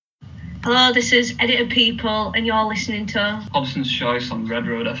Hello, this is Edited People, and you're listening to Hobson's Choice on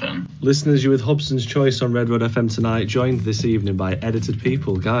Redroad FM. Listeners, you're with Hobson's Choice on Redroad FM tonight, joined this evening by Edited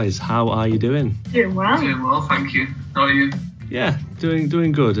People. Guys, how are you doing? Doing well. Doing well, thank you. How are you? Yeah,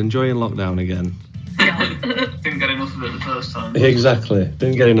 doing good. Enjoying lockdown again. Didn't get enough of it the first time. Exactly,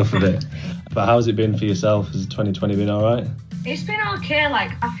 didn't get enough of it. But how's it been for yourself? Has 2020 been alright? It's been okay.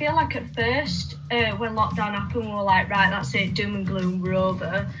 I feel like at first, when lockdown happened, we were like, right, that's it, doom and gloom, we're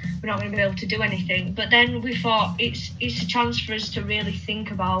over. We're not going to be able to do anything. But then we thought it's a chance for us to really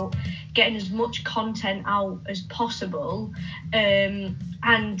think about getting as much content out as possible,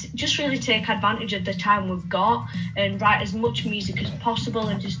 and just really take advantage of the time we've got and write as much music as possible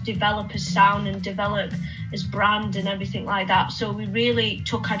and just develop as sound and develop as brand and everything like that. So we really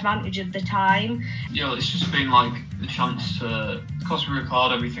took advantage of the time. Yeah, it's just been like a chance to, because we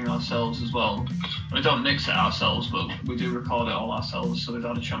record everything ourselves as well. We don't mix it ourselves, but we do record it all ourselves, so we've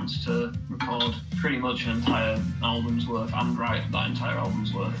had a chance to record pretty much an entire album's worth and write that entire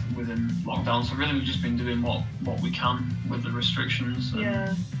album's worth within lockdown. So really we've just been doing what we can with the restrictions.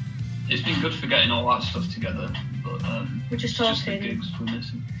 Yeah. It's been good for getting all that stuff together, but we're just the gigs we're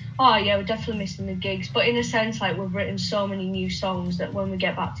missing. Oh yeah, we're definitely missing the gigs, but in a sense, like, we've written so many new songs that when we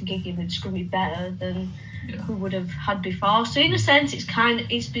get back to gigging, they're just going to be better than we would have had before. So in a sense, it's kind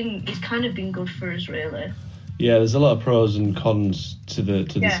of been good for us, really. Yeah, there's a lot of pros and cons to the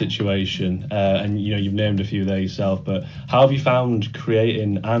situation, and you've named a few there yourself. But how have you found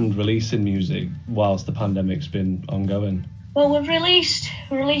creating and releasing music whilst the pandemic's been ongoing? Well, we released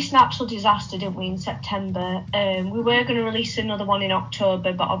Natural Disaster, didn't we, in September. We were going to release another one in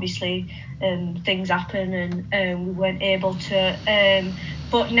October, but obviously things happen and we weren't able to.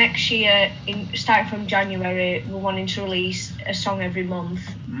 But next year, starting from January, we're wanting to release a song every month.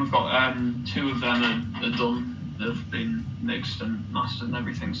 We've got 2 of them are done. They've been mixed and mastered and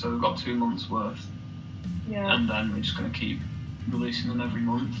everything, so we've got 2 months worth. Yeah. And then we're just going to keep releasing them every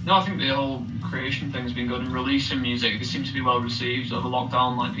month. No, I think the whole creation thing's been good, and releasing music, it seemed to be well received over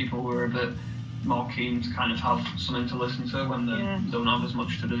lockdown. Like, people were a bit more keen to kind of have something to listen to when they don't have as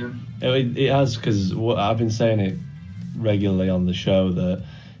much to do. It has, because I've been saying it regularly on the show that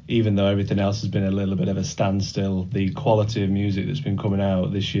even though everything else has been a little bit of a standstill, the quality of music that's been coming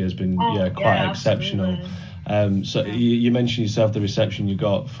out this year has been quite exceptional. So you mentioned yourself the reception you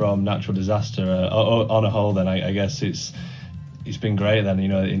got from Natural Disaster. On a whole, then I guess it's been great then,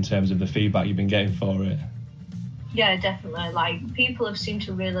 in terms of the feedback you've been getting for it. Yeah, definitely. Like, people have seemed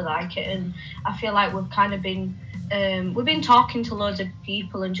to really like it, and I feel like we've kind of been we've been talking to loads of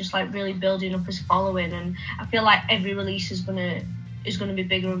people and just like really building up his following, and I feel like every release is gonna be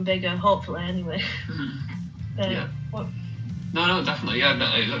bigger and bigger, hopefully, anyway. Yeah. No, definitely. Yeah,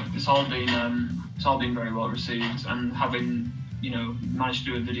 it's all been very well received, and having managed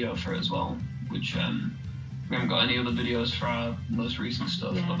to do a video for it as well, which we haven't got any other videos for our most recent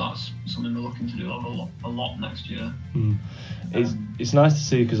stuff, but that's something we're looking to do a lot next year. It's nice to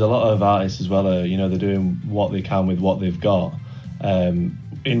see, because a lot of artists as well are, they're doing what they can with what they've got, in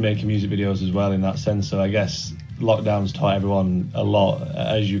making music videos as well in that sense. So I guess lockdown's taught everyone a lot,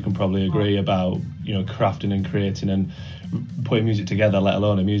 as you can probably agree, about crafting and creating and putting music together, let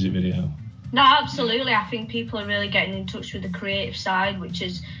alone a music video. No, absolutely. I think people are really getting in touch with the creative side, which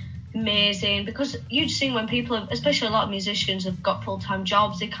is amazing, because you've seen when people have, especially a lot of musicians, have got full-time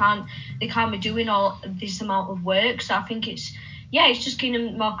jobs, they can't be doing all this amount of work. So I think it's just giving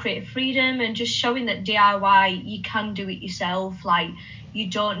them more creative freedom and just showing that DIY, you can do it yourself. Like, you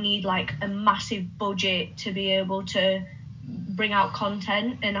don't need like a massive budget to be able to bring out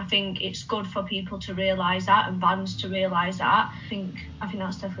content, and I think it's good for people to realise that, and bands to realise that. I think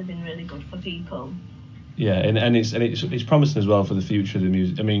that's definitely been really good for people. Yeah, and it's promising as well for the future of the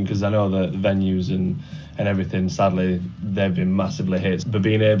music. I mean, because I know that venues and everything, sadly, they've been massively hit. But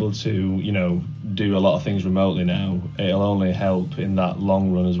being able to, do a lot of things remotely now, it'll only help in that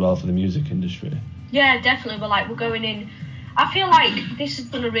long run as well for the music industry. Yeah, definitely. We're going in. I feel like this is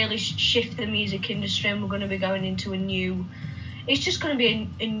going to really shift the music industry, and we're going to be going into it's just going to be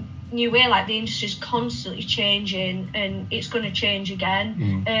a new way. Like, the industry's constantly changing, and it's going to change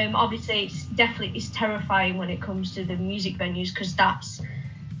again. Obviously, it's terrifying when it comes to the music venues, because that's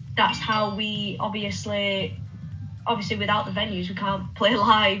how we obviously without the venues we can't play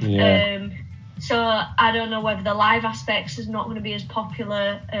live. So I don't know whether the live aspects is not going to be as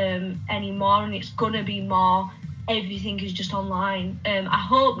popular anymore, and it's going to be more everything is just online. I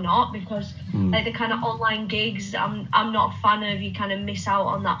hope not, because like the kind of online gigs, I'm not a fan of. You kind of miss out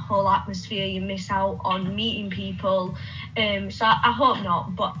on that whole atmosphere, you miss out on meeting people. So I hope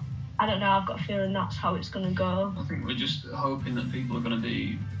not, but I don't know, I've got a feeling that's how it's going to go. I think we're just hoping that people are going to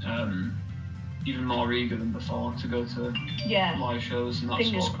be even more eager than before to go to live shows, and that's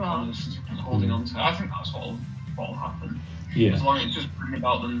Fingers what crossed. kind of holding on to. I think that's what'll happen. Yeah. As long as it's just bringing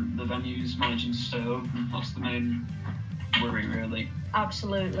about the venues managing to stay open, that's the main worry, really.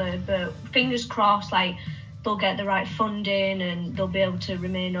 Absolutely, but fingers crossed, like, they'll get the right funding and they'll be able to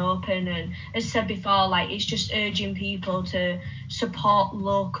remain open. And as I said before, like, it's just urging people to support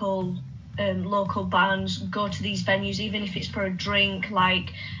local bands, go to these venues, even if it's for a drink.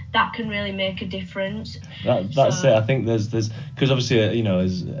 Like, that can really make a difference. That's it. I think there's because obviously, you know,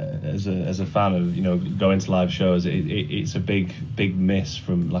 as a fan of, you know, going to live shows, it's a big miss,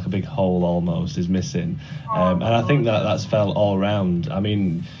 from like a big hole almost is missing, and I think that's felt all round. I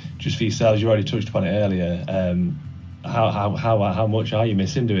mean, just for yourselves, you already touched upon it earlier. How much are you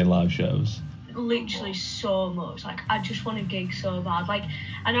missing doing live shows? Literally so much. Like, I just want a gig so bad. Like,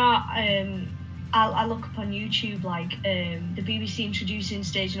 I know I look up on YouTube, like, the BBC introducing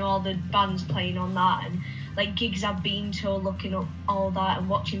stage and all the bands playing on that, and like gigs I've been to, looking up all that and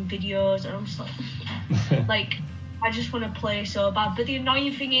watching videos, and I'm just like, like, I just want to play so bad. But the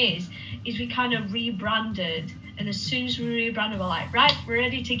annoying thing is we kind of rebranded, and as soon as we rebranded, we're like, right, we're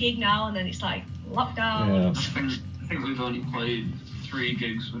ready to gig now, and then it's like lockdown. Yeah. I think we've only played 3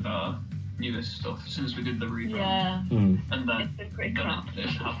 gigs with our newest stuff since we did the rebrand. Yeah. And then It's been pretty crap. it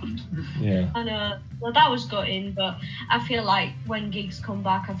happened. Yeah. I know. Well, that was gutting, but I feel like when gigs come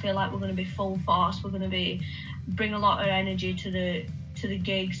back, I feel like we're going to be full force. We're going to bring a lot of energy to the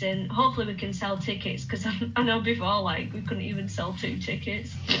gigs, and hopefully we can sell tickets, because I know before, like, we couldn't even sell 2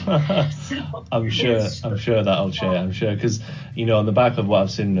 tickets. So, I'm sure that'll change. I'm sure, because, you know, on the back of what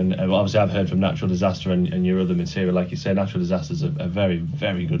I've seen, and obviously I've heard from Natural Disaster and your other material, like you say, Natural Disaster's a very,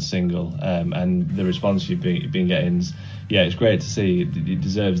 very good single, and the response you've been getting is, yeah, it's great to see. It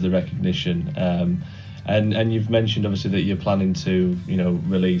deserves the recognition, and you've mentioned obviously that you're planning to, you know,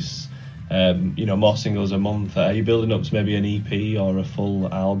 release you know, more singles a month. Are you building up to maybe an EP or a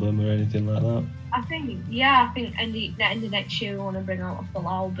full album or anything like that? I think in the next year we want to bring out a full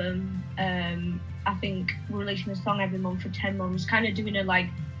album. I think we're releasing a song every month for 10 months, kind of doing an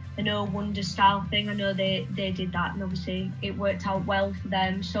Oh Wonder style thing. I know they did that, and obviously it worked out well for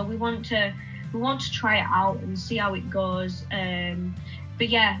them. So we want to try it out and see how it goes. But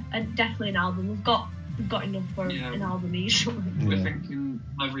yeah, definitely an album. We've got enough for an album easily. We're thinking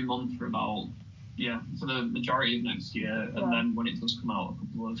every month for about for the majority of next year, and then when it does come out, a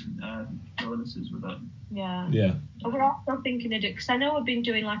couple of bonuses with it. Yeah. But we're also thinking of it, because I know we've been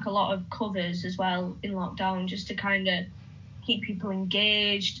doing like a lot of covers as well in lockdown, just to kind of keep people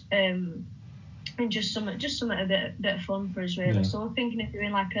engaged, and just something a bit of fun for us, really. Yeah. So we're thinking of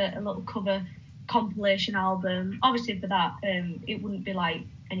doing like a little cover compilation album. Obviously for that, it wouldn't be like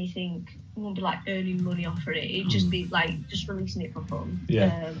anything. We won't be like earning money off of it. It'd just be like just releasing it for fun.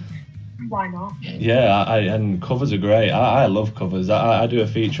 Yeah. Why not? Yeah, and covers are great. I love covers. I do a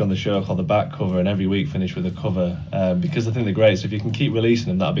feature on the show called The Back Cover, and every week finish with a cover, because I think they're great. So if you can keep releasing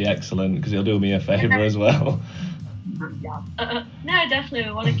them, that'd be excellent, because it'll do me a favour as well. Yeah. No, definitely,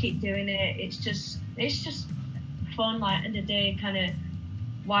 we want to keep doing it. It's just fun, like, end of the day, kind of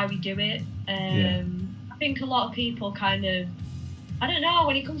why we do it. I think a lot of people kind of, I don't know,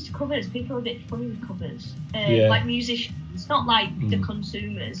 when it comes to covers, people are a bit funny with covers. Like musicians, not like the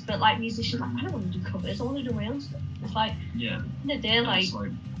consumers, but like musicians, like, I don't want to do covers, I want to do my own stuff. It's like, in the day, like... It's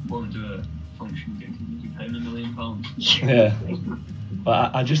like, won't do a function gig and you pay them £1 million. Yeah.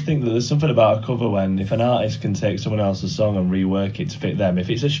 But I just think that there's something about a cover when, if an artist can take someone else's song and rework it to fit them, if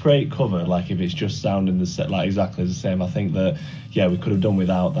it's a straight cover, like if it's just sounding the set, like exactly the same, I think that, we could have done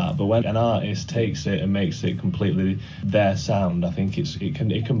without that. But when an artist takes it and makes it completely their sound, I think it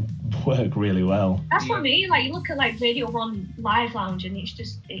can work really well. That's what I mean. Like, you look at like Radio 1 Live Lounge, and it's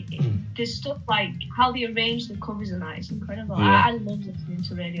just there's stuff like how they arrange the covers and that. It's incredible. I love listening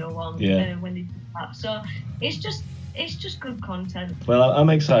to Radio 1 when they do that. So it's just good content. Well, I'm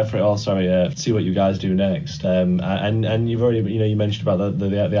excited for it all. To see what you guys do next. And you've already, you mentioned about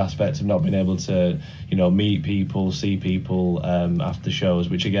the aspect of not being able to, meet people, see people after shows,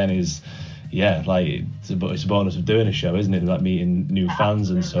 which again is, like it's a bonus of doing a show, isn't it? Like meeting new fans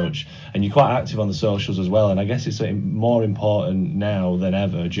and such. And you're quite active on the socials as well. And I guess it's more important now than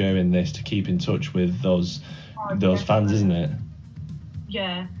ever during this to keep in touch with those fans, isn't it?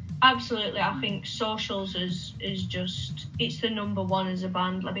 Yeah. Absolutely, I think socials is just, it's the number one as a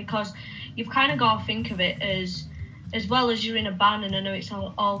band, like, because you've kind of got to think of it as well as you're in a band, and I know it's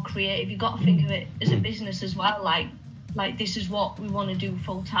all creative, you've got to think of it as a business as well, like this is what we want to do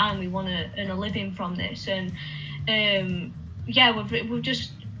full time, we want to earn a living from this, and we've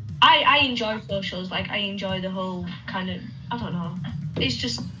just I enjoy socials. Like, I enjoy the whole kind of, I don't know. It's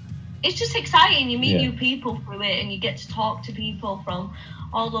just exciting. You meet new people through it, and you get to talk to people from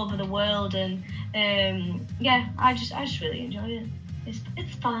all over the world. And I just really enjoy it.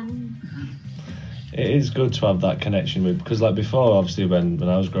 It's fun. It is good to have that connection with, because like before, obviously when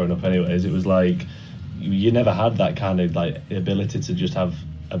I was growing up, anyways, it was like you never had that kind of like ability to just have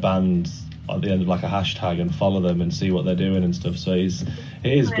a band at the end of like a hashtag and follow them and see what they're doing and stuff. So it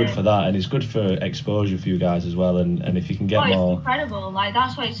is good for that, and it's good for exposure for you guys as well. And if you can get more, it's incredible. Like,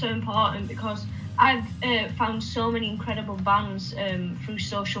 that's why it's so important, because I've found so many incredible bands through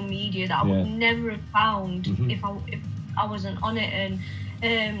social media that I would never have found if I wasn't on it.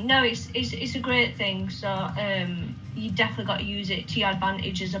 And no, it's a great thing. So you definitely got to use it to your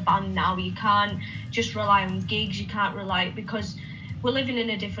advantage as a band now. You can't just rely on gigs. You can't rely, because we're living in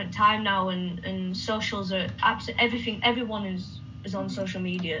a different time now, and socials are absolutely everything. Everyone is on social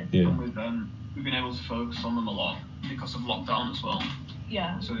media. Yeah. And we've been able to focus on them a lot because of lockdown as well.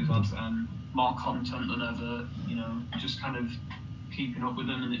 Yeah. So we've had more content than ever, just kind of keeping up with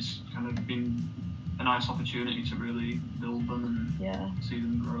them, and it's kind of been a nice opportunity to really build them and see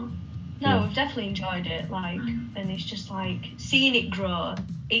them grow. No, we've definitely enjoyed it, and it's just like seeing it grow.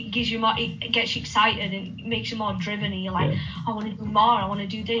 It gives you more. It gets you excited and it makes you more driven. And you're like, I want to do more. I want to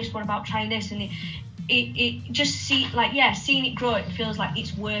do this. What about trying this? And it just seeing it grow. It feels like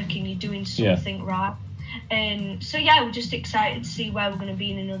it's working. You're doing something right. And so we're just excited to see where we're going to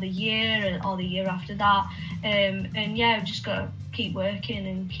be in another year or the year after that. We've just got to keep working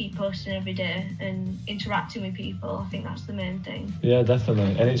and keep posting every day and interacting with people. I think that's the main thing. Yeah,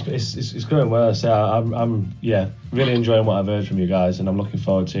 definitely, and it's going well. So I'm really enjoying what I've heard from you guys, and I'm looking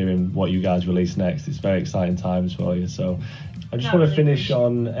forward to hearing what you guys release next. It's very exciting times for you. So I just want to finish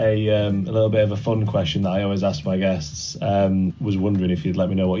on a little bit of a fun question that I always ask my guests. Was wondering if you'd let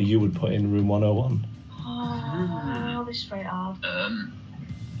me know what you would put in room 101. Oh, this is very hard.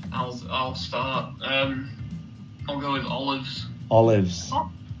 I'll start. I'll go with olives. Olives.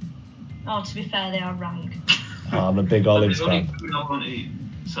 Oh, to be fair, they are rank. I'm a big olives fan. I want to eat,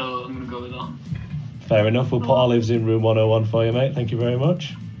 so I'm going to go with that. Fair enough. We'll put olives in room 101 for you, mate. Thank you very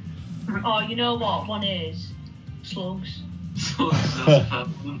much. Oh, you know what one is? Slugs.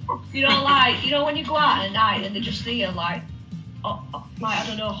 You know when you go out at night and they just see you like I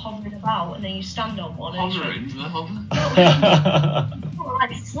don't know, hovering about, and then you stand on one. Hovering?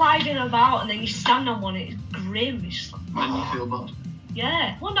 Like sliding about, and then you stand on one. It's grim. It's just like, then you feel bad.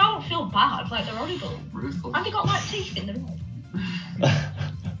 Yeah. Well, no, I don't feel bad. Like, they're horrible. Ruthless. Have they got like teeth in them?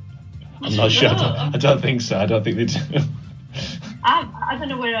 I'm not sure. I don't think so. I don't think they do. I don't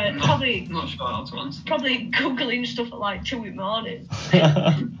know where I probably. Not sure how to answer. Probably googling stuff at like 2 in the morning.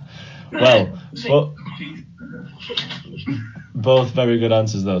 Well, both very good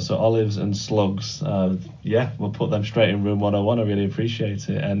answers though. So olives and slugs. We'll put them straight in room 101. I really appreciate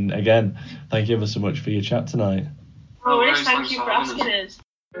it. And again, thank you ever so much for your chat tonight. No worries. Thank you for asking us.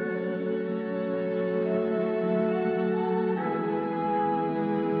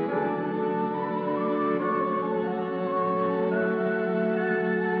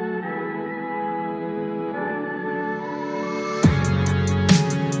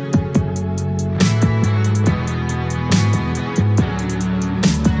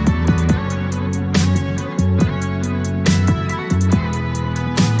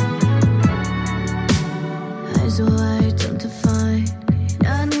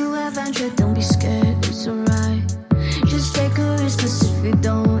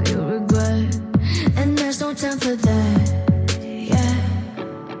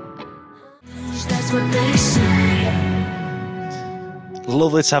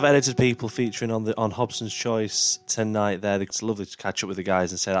 Lovely to have Edited People featuring on Hobson's Choice tonight there. It's lovely to catch up with the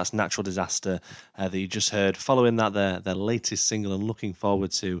guys and say that's Natural Disaster that you just heard. Following that, their latest single, and looking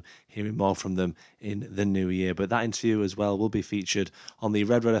forward to hearing more from them in the new year. But that interview as well will be featured on the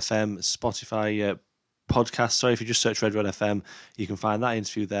Redroad FM Spotify podcast. Sorry, if you just search Redroad FM, you can find that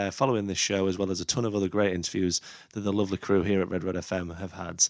interview there following this show, as well as a ton of other great interviews that the lovely crew here at Redroad FM have had.